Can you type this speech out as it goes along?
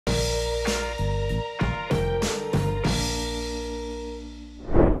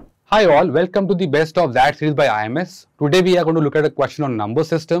Hi all, welcome to the best of that series by IMS. Today we are going to look at a question on number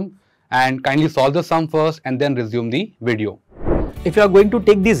system and kindly solve the sum first and then resume the video. If you are going to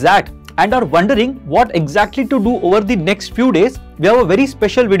take the XAT and are wondering what exactly to do over the next few days, we have a very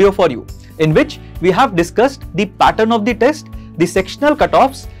special video for you in which we have discussed the pattern of the test, the sectional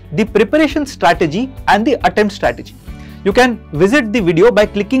cutoffs, the preparation strategy and the attempt strategy. You can visit the video by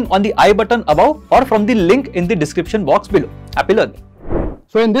clicking on the I button above or from the link in the description box below. Happy learning!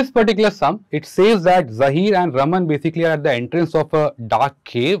 So in this particular sum, it says that Zahir and Raman basically are at the entrance of a dark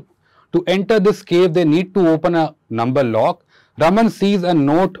cave. To enter this cave, they need to open a number lock. Raman sees a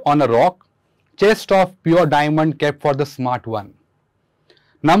note on a rock, chest of pure diamond kept for the smart one.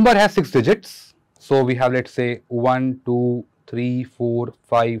 Number has 6 digits. So we have, let's say 1, 2, 3, 4,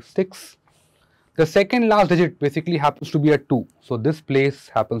 5, 6. The second last digit basically happens to be a 2. So this place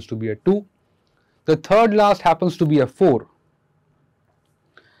happens to be a 2. The third last happens to be a 4.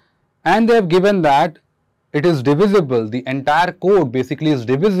 And they have given that it is divisible, the entire code basically is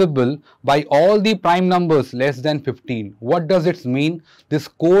divisible by all the prime numbers less than 15. What does it mean? This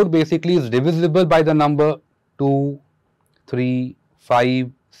code basically is divisible by the number 2, 3,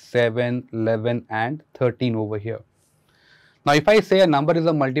 5, 7, 11 and 13 over here. Now if I say a number is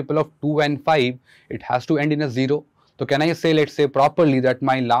a multiple of 2 and 5, it has to end in a 0. So can I say, let's say properly that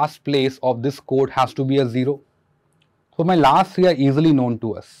my last place of this code has to be a 0. So my last 3 are easily known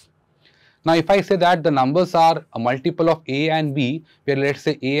to us. Now if I say that the numbers are a multiple of A and B, where let's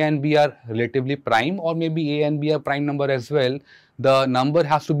say A and B are relatively prime or maybe A and B are prime number as well, the number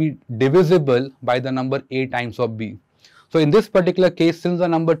has to be divisible by the number A times of B. So in this particular case, since the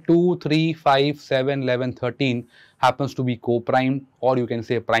number 2, 3, 5, 7, 11, 13 happens to be co-prime or you can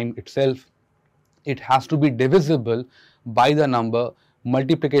say prime itself, it has to be divisible by the number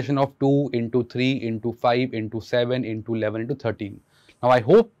multiplication of 2 into 3 into 5 into 7 into 11 into 13. Now I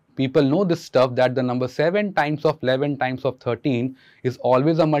hope people know this stuff that the number 7 times of 11 times of 13 is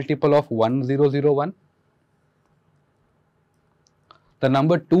always a multiple of 1001. The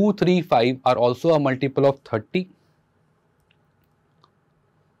number 2, 3, 5 are also a multiple of 30.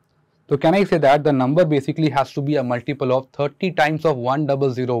 So can I say that the number basically has to be a multiple of 30 times of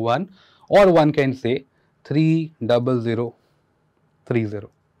 1001 or one can say 30030.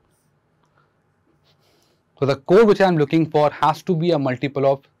 So the code which I am looking for has to be a multiple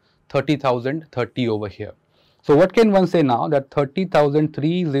of 30,030 over here. So what can one say now? That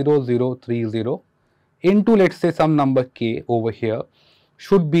 30,30030 into let's say some number k over here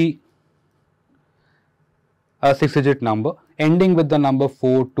should be a 6-digit number ending with the number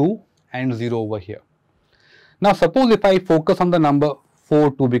 4, 2 and 0 over here. Now suppose if I focus on the number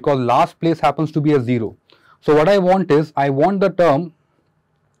 4, 2 because last place happens to be a 0. So what I want is, I want the term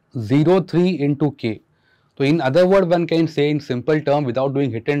 0, 3 into k. So in other words, one can say in simple term without doing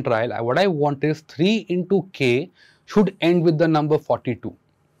hit and trial, what I want is 3 into k should end with the number 42.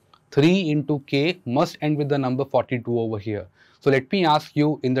 3 into k must end with the number 42 over here. So let me ask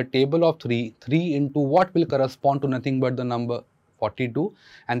you, in the table of 3, 3 into what will correspond to nothing but the number 42,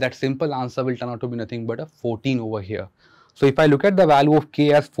 and that simple answer will turn out to be nothing but a 14 over here. So if I look at the value of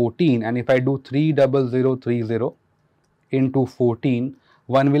k as 14 and if I do 30030 into 14,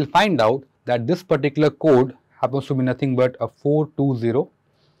 one will find out that this particular code happens to be nothing but a 420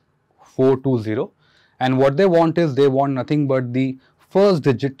 and what they want is they want nothing but the first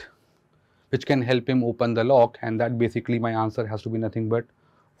digit which can help him open the lock, and that basically my answer has to be nothing but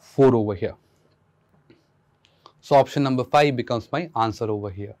 4 over here. So option number 5 becomes my answer over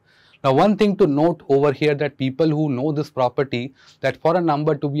here. Now one thing to note over here, that people who know this property, that for a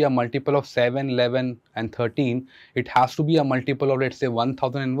number to be a multiple of 7, 11 and 13, it has to be a multiple of let's say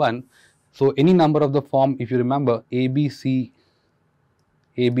 1001. So any number of the form, if you remember, ABC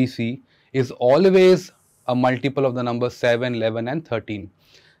is always a multiple of the number 7, 11 and 13.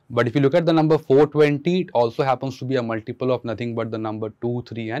 But if you look at the number 420, it also happens to be a multiple of nothing but the number 2,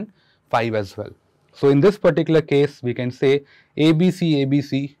 3 and 5 as well. So in this particular case, we can say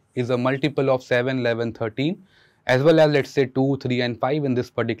ABC is a multiple of 7, 11, 13 as well as let's say 2, 3 and 5 in this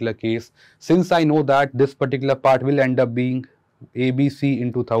particular case. Since I know that this particular part will end up being ABC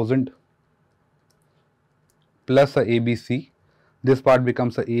into 1000 plus a ABC, this part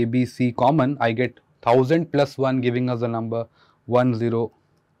becomes a ABC common. I get 1000 plus 1 giving us the number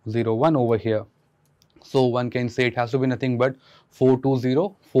 1001 over here. So one can say it has to be nothing but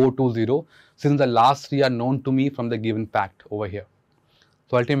 420 since the last 3 are known to me from the given fact over here.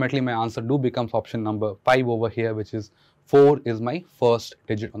 So ultimately my answer becomes option number 5 over here, which is 4 is my first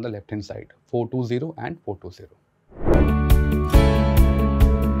digit on the left hand side, 420 and 420.